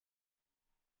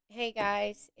Hey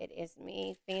guys, it is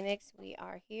me, Phoenix. We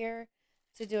are here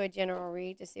to do a general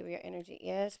read to see where your energy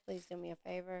is. Please do me a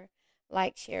favor.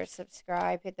 Like, share,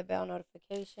 subscribe, hit the bell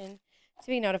notification to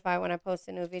be notified when I post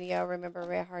a new video. Remember,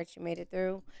 red hearts, you made it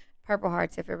through. Purple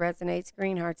hearts if it resonates.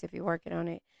 Green hearts if you're working on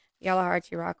it. Yellow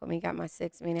hearts, you rock with me. Got my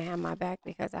six, meaning have my back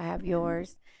because I have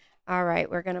yours. All right,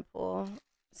 we're going to pull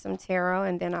some tarot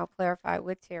and then I'll clarify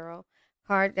with tarot.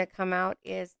 Card that come out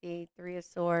is the Three of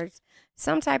Swords,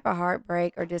 some type of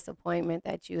heartbreak or disappointment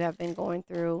that you have been going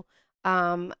through.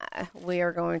 We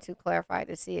are going to clarify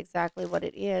to see exactly what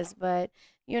it is, but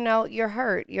you're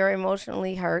hurt, you're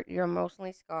emotionally hurt, you're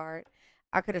emotionally scarred.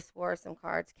 I could have swore some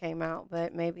cards came out,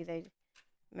 but maybe they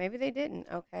didn't.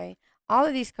 Okay, all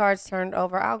of these cards turned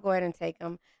over. I'll go ahead and take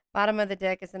them. Bottom of the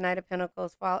deck is the Knight of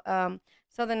Pentacles.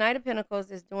 So the Knight of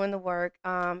Pentacles is doing the work.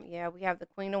 Yeah, we have the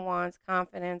Queen of Wands,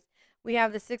 confidence. We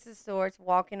have the Six of Swords,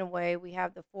 walking away. We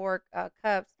have the Four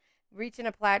Cups, reaching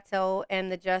a plateau,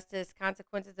 and the Justice,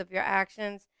 consequences of your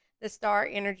actions. The Star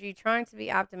energy, trying to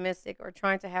be optimistic or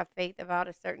trying to have faith about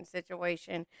a certain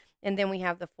situation. And then we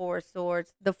have the Four of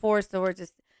Swords. The Four of Swords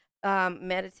is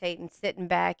meditating, sitting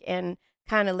back, and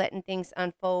kind of letting things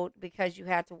unfold because you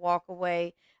had to walk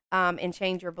away and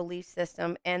change your belief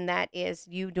system. And that is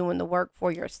you doing the work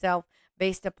for yourself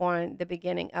based upon the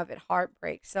beginning of it,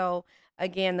 heartbreak. So,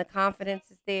 again, the confidence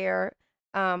is there.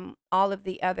 All of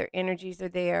the other energies are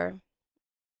there.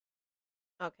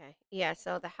 Okay. Yeah.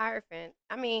 So the Hierophant,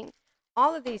 I mean,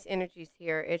 all of these energies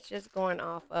here, it's just going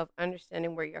off of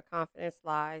understanding where your confidence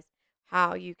lies,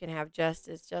 how you can have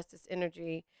justice. Justice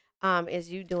energy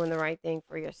is you doing the right thing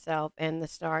for yourself. And the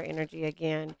Star energy,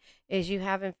 again, is you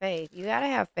having faith. You got to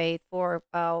have faith for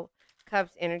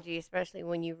Cups energy, especially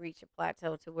when you reach a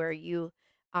plateau to where you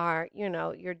are,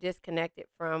 you're disconnected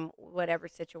from whatever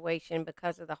situation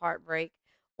because of the heartbreak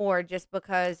or just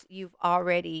because you've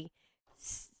already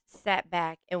sat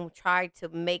back and tried to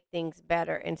make things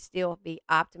better and still be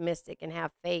optimistic and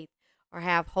have faith or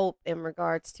have hope in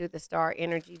regards to the Star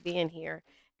energy being here.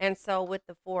 And so with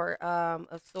the Four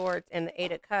of Swords and the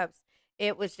Eight of Cups,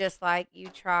 it was just like you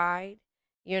tried,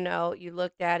 you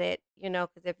looked at it,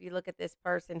 because if you look at this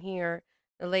person here,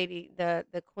 the lady,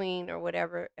 the queen or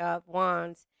whatever of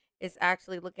wands is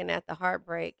actually looking at the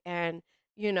heartbreak and,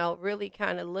 really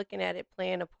kind of looking at it,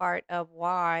 playing a part of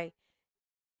why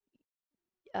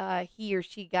he or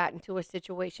she got into a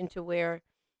situation to where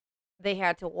they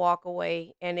had to walk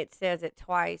away, and it says it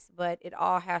twice, but it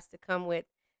all has to come with,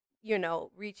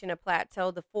 reaching a plateau.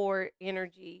 The four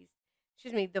energies,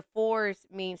 excuse me, the fours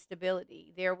mean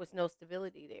stability. There was no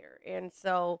stability there. And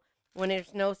so when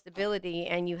there's no stability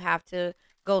and you have to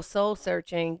go soul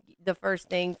searching, the first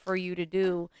thing for you to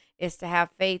do is to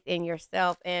have faith in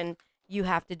yourself, and you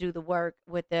have to do the work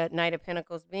with the Knight of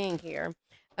Pentacles being here.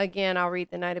 Again, I'll read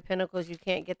the Knight of Pentacles. You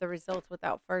can't get the results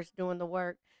without first doing the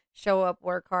work. Show up,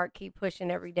 work hard, keep pushing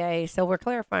every day. So we're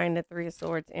clarifying the Three of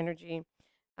Swords energy.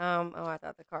 Oh, I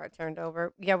thought the card turned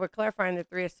over. Yeah, we're clarifying the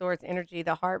Three of Swords energy,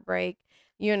 the heartbreak,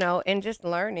 and just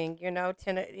learning,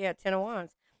 Ten of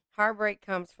Wands. Heartbreak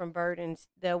comes from burdens.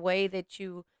 The way that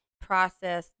you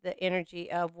process the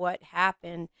energy of what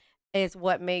happened is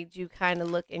what made you kind of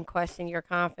look and question your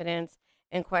confidence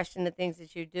and question the things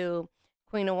that you do.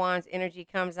 Queen of Wands energy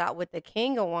comes out with the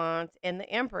King of Wands and the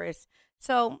Empress.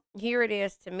 So here it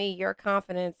is to me, your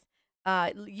confidence,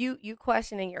 you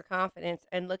questioning your confidence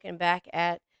and looking back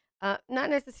at not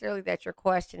necessarily that you're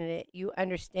questioning it, you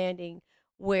understanding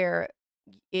where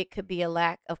it could be a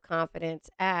lack of confidence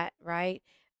at, right?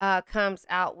 Comes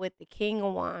out with the King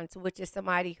of Wands, which is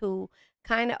somebody who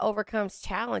kind of overcomes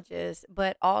challenges,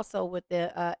 but also with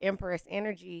the Empress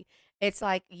energy, it's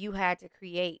like you had to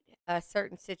create a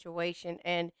certain situation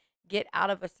and get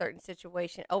out of a certain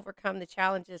situation, overcome the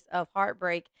challenges of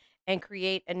heartbreak, and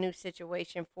create a new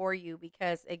situation for you.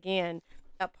 Because again,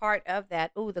 a part of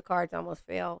that, ooh, the cards almost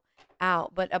fell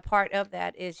out, but a part of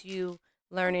that is you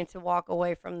learning to walk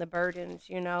away from the burdens.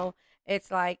 It's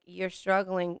like you're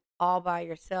struggling all by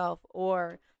yourself,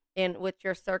 or in with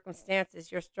your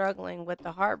circumstances, you're struggling with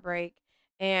the heartbreak.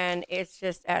 And it's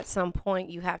just at some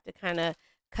point you have to kind of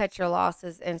cut your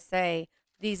losses and say,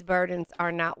 these burdens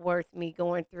are not worth me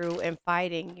going through and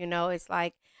fighting. It's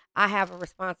like I have a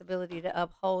responsibility to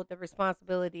uphold. The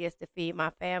responsibility is to feed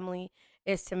my family,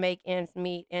 is to make ends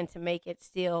meet, and to make it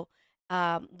still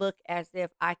look as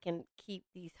if I can keep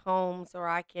these homes, or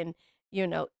I can, you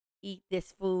know, eat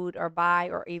this food or buy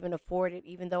or even afford it,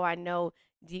 even though I know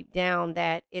deep down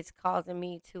that it's causing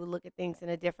me to look at things in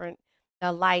a different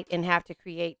light and have to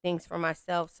create things for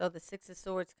myself. So the Six of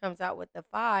Swords comes out with the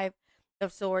Five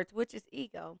of Swords, which is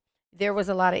ego. There was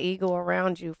a lot of ego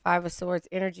around you. Five of Swords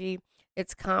energy.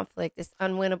 it's conflict, it's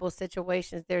unwinnable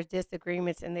situations, there's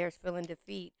disagreements, and there's feeling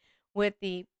defeat. With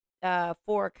the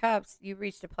Four of Cups, you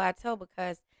reached a plateau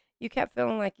because you kept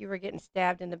feeling like you were getting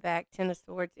stabbed in the back. Ten of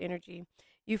Swords energy.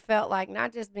 You felt like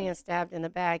not just being stabbed in the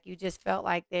back, you just felt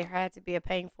like there had to be a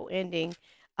painful ending,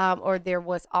 or there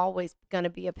was always going to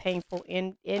be a painful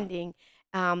ending,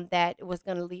 that was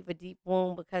going to leave a deep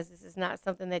wound because this is not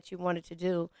something that you wanted to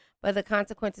do. But the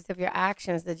consequences of your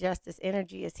actions, the justice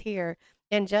energy is here.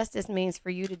 And justice means for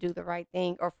you to do the right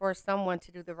thing or for someone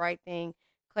to do the right thing.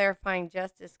 Clarifying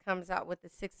justice comes out with the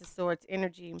Six of Swords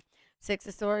energy. Six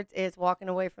of Swords is walking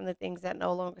away from the things that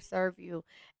no longer serve you.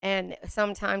 And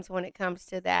sometimes when it comes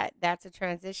to that, that's a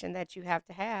transition that you have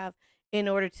to have in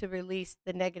order to release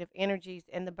the negative energies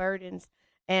and the burdens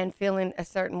and feeling a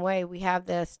certain way. We have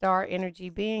the star energy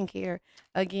being here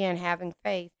again, having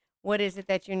faith. What is it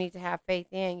that you need to have faith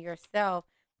in? Yourself.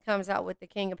 Comes out with the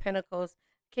King of Pentacles.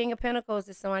 King of Pentacles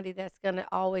is somebody that's going to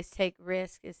always take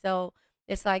risk. And so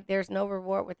it's like there's no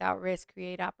reward without risk.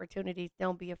 Create opportunities.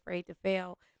 Don't be afraid to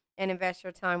fail and invest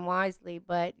your time wisely.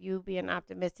 But you being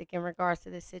optimistic in regards to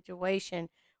this situation.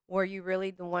 Were you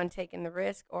really the one taking the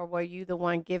risk, or were you the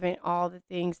one giving all the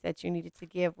things that you needed to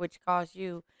give, which caused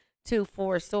you to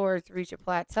Four Swords reach a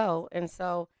plateau? And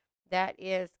so that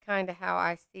is kind of how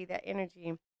I see that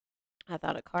energy. I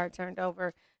thought a card turned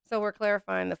over. So we're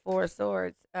clarifying the Four of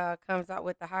Swords comes out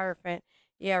with the Hierophant.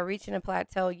 Yeah, reaching a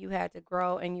plateau, you had to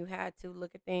grow and you had to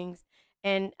look at things.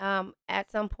 And at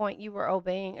some point, you were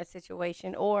obeying a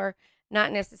situation or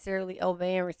not necessarily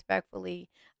obeying respectfully.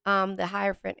 The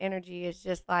Hierophant energy is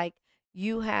just like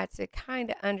you had to kind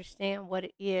of understand what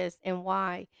it is and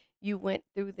why you went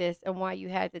through this and why you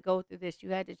had to go through this. You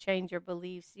had to change your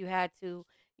beliefs. You had to,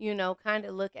 kind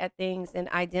of look at things and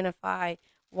identify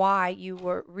why you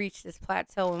were reached this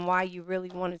plateau and why you really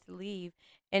wanted to leave.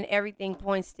 And everything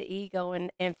points to ego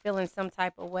and feeling some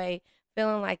type of way,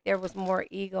 feeling like there was more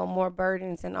ego, more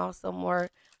burdens, and also more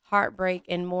heartbreak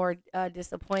and more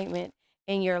disappointment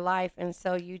in your life. And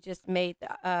so you just made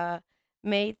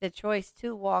the choice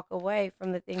to walk away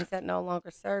from the things that no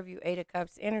longer serve you. Eight of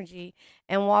Cups energy,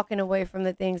 and walking away from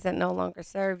the things that no longer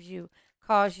serves you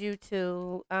cause you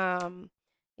to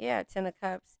yeah, Ten of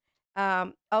Cups.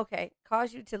 Okay,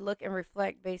 cause you to look and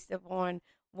reflect based upon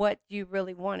what you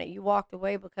really wanted. You walked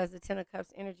away because the Ten of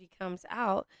Cups energy comes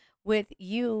out with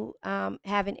you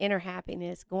having inner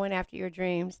happiness, going after your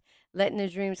dreams, letting the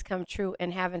dreams come true,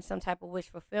 and having some type of wish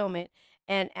fulfillment.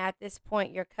 And at this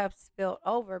point, your cup spilled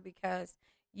over because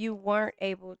you weren't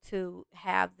able to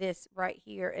have this right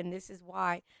here. And this is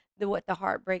why what the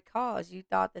heartbreak caused. You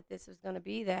thought that this was going to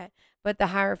be that. But the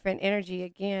Hierophant energy,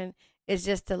 again, is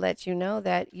just to let you know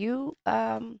that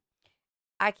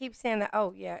I keep saying that,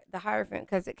 oh yeah, the Hierophant,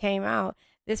 because it came out.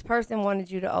 This person wanted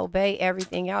you to obey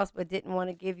everything else, but didn't want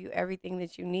to give you everything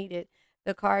that you needed.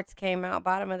 The cards came out.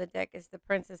 Bottom of the deck is the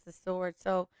Princess of Swords.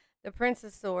 So the Prince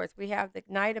of Swords, we have the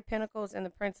Knight of Pentacles and the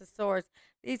Prince of Swords.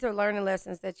 These are learning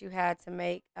lessons that you had to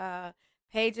make.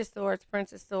 Page of Swords,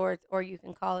 Prince of Swords, or you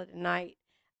can call it a Knight.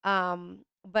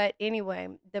 But anyway,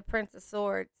 the Prince of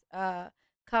Swords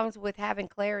comes with having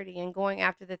clarity and going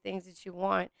after the things that you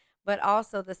want. But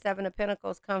also the Seven of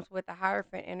Pentacles comes with the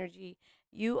Hierophant energy.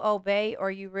 You obey, or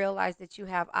you realize that you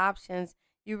have options.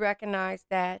 You recognize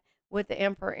that with the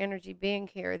Emperor energy being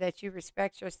here, that you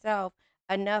respect yourself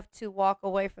enough to walk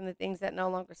away from the things that no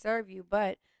longer serve you.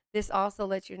 But this also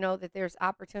lets you know that there's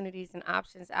opportunities and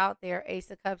options out there. Ace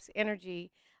of Cups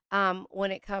energy,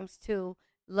 when it comes to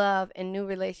love and new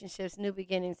relationships, new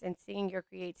beginnings, and seeing your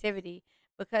creativity.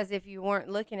 Because if you weren't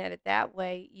looking at it that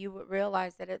way, you would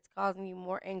realize that it's causing you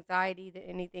more anxiety than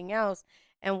anything else.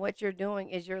 And what you're doing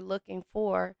is you're looking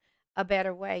for a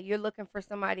better way. You're looking for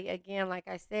somebody, again, like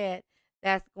I said,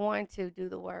 that's going to do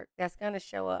the work, that's going to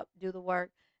show up, do the work.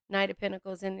 Knight of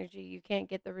Pentacles energy, you can't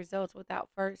get the results without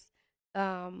first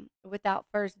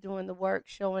doing the work,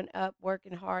 showing up,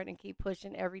 working hard, and keep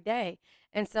pushing every day.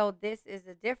 And so this is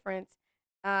a difference.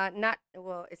 Not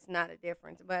well, it's not a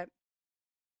difference, but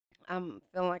I'm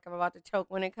feeling like I'm about to choke.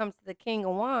 When it comes to the King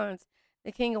of Wands,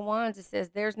 it says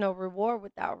there's no reward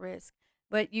without risk.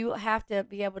 But you have to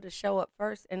be able to show up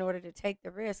first in order to take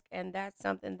the risk. And that's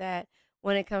something that,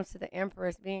 when it comes to the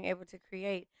Empress being able to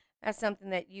create, that's something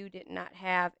that you did not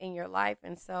have in your life.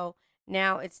 And so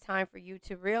now it's time for you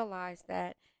to realize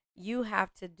that you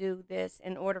have to do this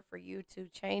in order for you to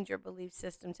change your belief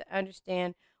system, to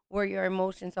understand where your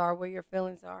emotions are, where your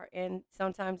feelings are. And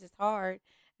sometimes it's hard,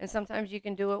 and sometimes you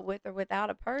can do it with or without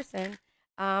a person.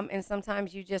 And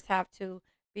sometimes you just have to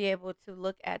be able to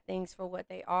look at things for what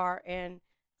they are and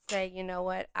say, you know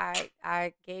what,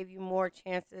 I gave you more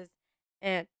chances,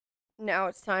 and Now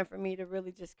it's time for me to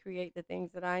really just create the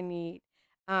things that I need.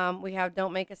 We have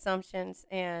don't make assumptions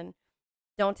and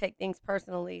don't take things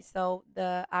personally. So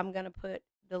I'm gonna put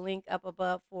the link up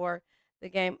above for the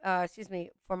game. Excuse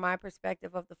me, for my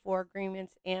perspective of the four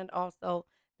agreements and also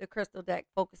the crystal deck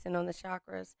focusing on the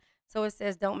chakras. So it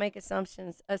says, don't make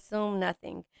assumptions, assume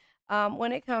nothing.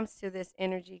 When it comes to this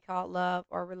energy called love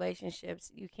or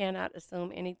relationships, you cannot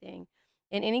assume anything.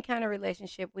 In any kind of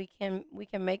relationship, we can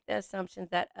make the assumptions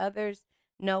that others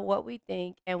know what we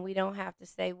think, and we don't have to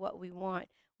say what we want.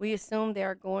 We assume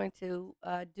they're going to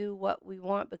do what we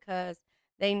want because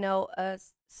they know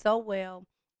us so well.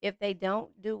 If they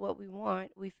don't do what we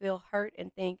want, we feel hurt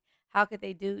and think, how could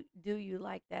they do you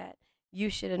like that? You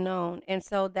should have known. And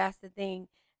so that's the thing,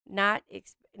 not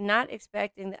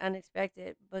expecting the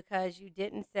unexpected because you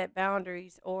didn't set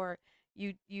boundaries, or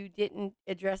you didn't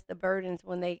address the burdens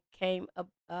when they came up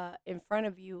in front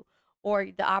of you, or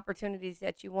the opportunities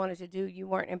that you wanted to do. You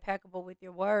weren't impeccable with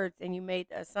your words, and you made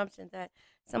the assumption that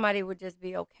somebody would just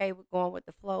be okay with going with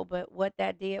the flow. But what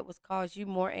that did was cause you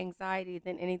more anxiety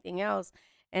than anything else,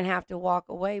 and have to walk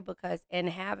away because and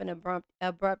have an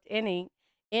abrupt ending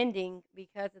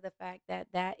because of the fact that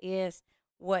that is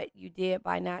what you did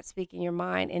by not speaking your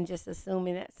mind and just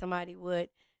assuming that somebody would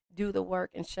do the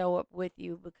work and show up with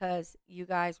you because you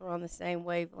guys were on the same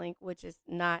wavelength, which is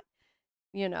not,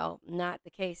 not the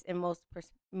case in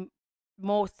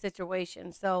most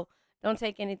situations. So don't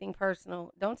take anything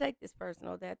personal. Don't take this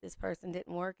personal that this person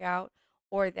didn't work out,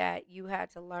 or that you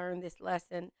had to learn this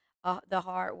lesson the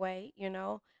hard way.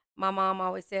 My mom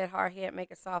always said, "Hard head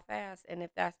make a soft ass," and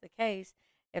if that's the case,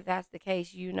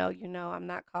 I'm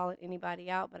not calling anybody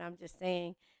out, but I'm just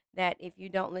saying that if you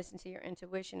don't listen to your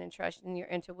intuition and trust in your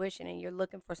intuition, and you're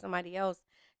looking for somebody else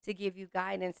to give you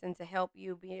guidance and to help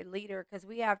you be a leader, because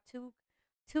we have two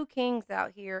kings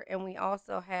out here, and we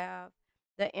also have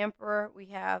the emperor. We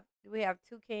have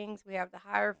two kings. We have the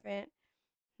hierophant.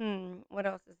 What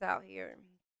else is out here?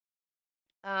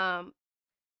 Um,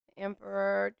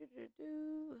 Emperor.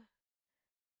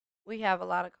 We have a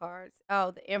lot of cards.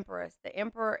 Oh, the Empress. The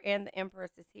Emperor and the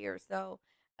Empress is here. So,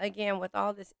 again, with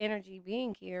all this energy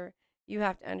being here, you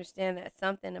have to understand that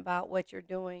something about what you're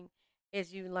doing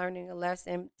is you learning a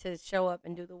lesson to show up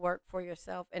and do the work for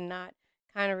yourself, and not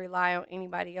kind of rely on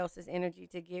anybody else's energy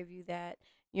to give you that.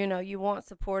 You want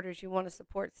supporters, you want a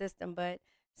support system, but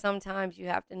sometimes you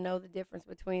have to know the difference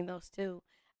between those two.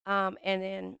 And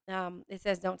then it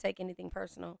says, don't take anything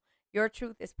personal. Your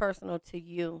truth is personal to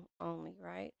you only,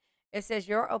 right? It says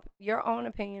your own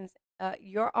opinions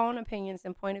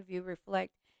and point of view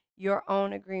reflect your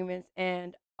own agreements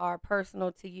and are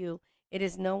personal to you. It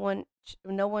is no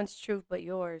one's truth but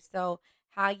yours. So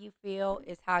how you feel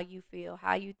is how you feel.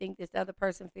 How you think this other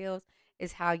person feels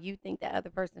is how you think that other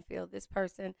person feels. This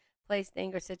person, place,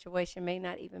 thing, or situation may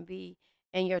not even be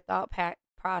in your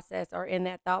process or in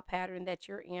that thought pattern that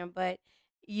you're in, but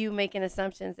you making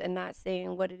assumptions and not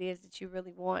saying what it is that you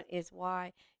really want is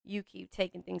why you keep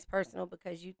taking things personal,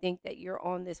 because you think that you're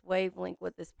on this wavelength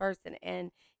with this person.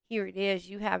 And here it is,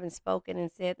 you haven't spoken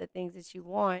and said the things that you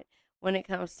want when it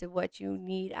comes to what you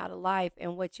need out of life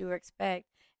and what you expect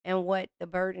and what the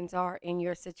burdens are in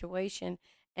your situation.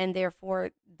 And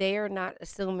therefore, they're not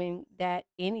assuming that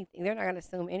anything, they're not going to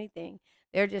assume anything.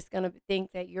 They're just going to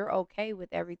think that you're okay with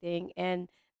everything, and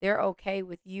they're okay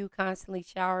with you constantly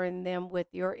showering them with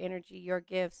your energy, your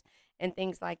gifts, and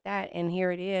things like that. And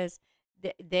here it is,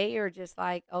 they are just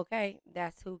like, okay,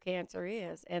 that's who Cancer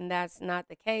is. And that's not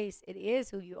the case. It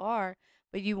is who you are,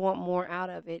 but you want more out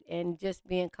of it. And just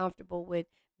being comfortable with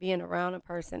being around a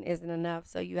person isn't enough.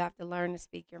 So you have to learn to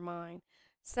speak your mind.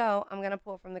 So I'm going to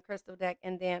pull from the crystal deck,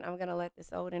 and then I'm going to let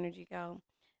this old energy go.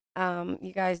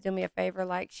 You guys do me a favor,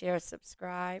 like, share,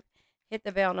 subscribe, hit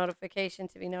the bell notification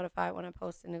to be notified when I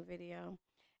post a new video.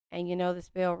 And you know the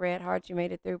spell: red hearts, you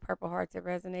made it through; purple hearts, it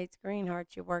resonates; green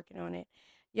hearts, you're working on it;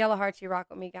 yellow hearts, you rock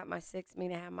with me, got my six, me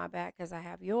to have my back because I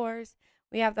have yours.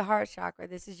 We have the heart chakra.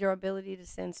 This is your ability to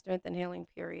send strength and healing,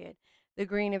 period. The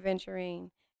green aventurine.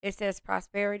 It says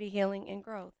prosperity, healing, and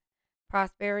growth.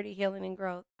 Prosperity, healing, and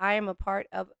growth. I am a part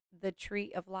of the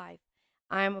tree of life.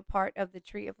 I am a part of the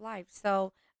tree of life.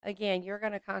 So, again, you're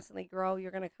going to constantly grow.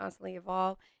 You're going to constantly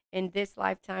evolve in this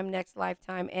lifetime, next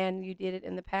lifetime, and you did it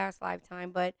in the past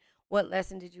lifetime. But what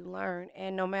lesson did you learn?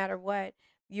 And no matter what,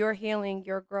 your healing,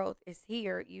 your growth is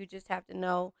here. You just have to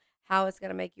know how it's going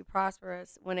to make you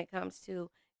prosperous when it comes to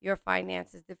your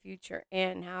finances, the future,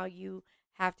 and how you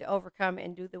have to overcome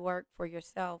and do the work for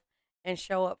yourself and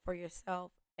show up for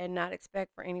yourself, and not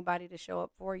expect for anybody to show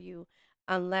up for you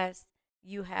unless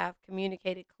you have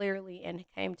communicated clearly and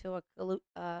came to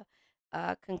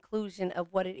conclusion of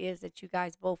what it is that you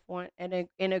guys both want, and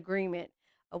in agreement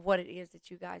of what it is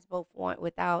that you guys both want,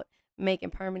 without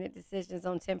making permanent decisions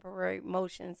on temporary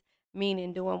emotions,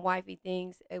 meaning doing wifey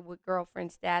things with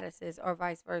girlfriend statuses or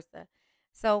vice versa.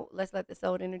 So let's let this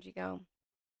old energy go.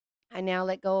 I now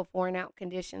let go of worn out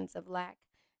conditions of lack,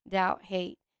 doubt,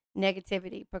 hate,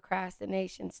 negativity,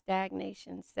 procrastination,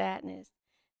 stagnation, sadness,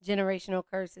 generational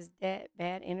curses, debt,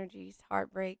 bad energies,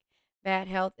 heartbreak, bad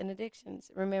health, and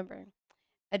addictions. Remember,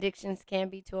 addictions can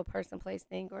be to a person, place,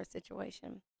 thing, or a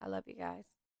situation. I love you guys.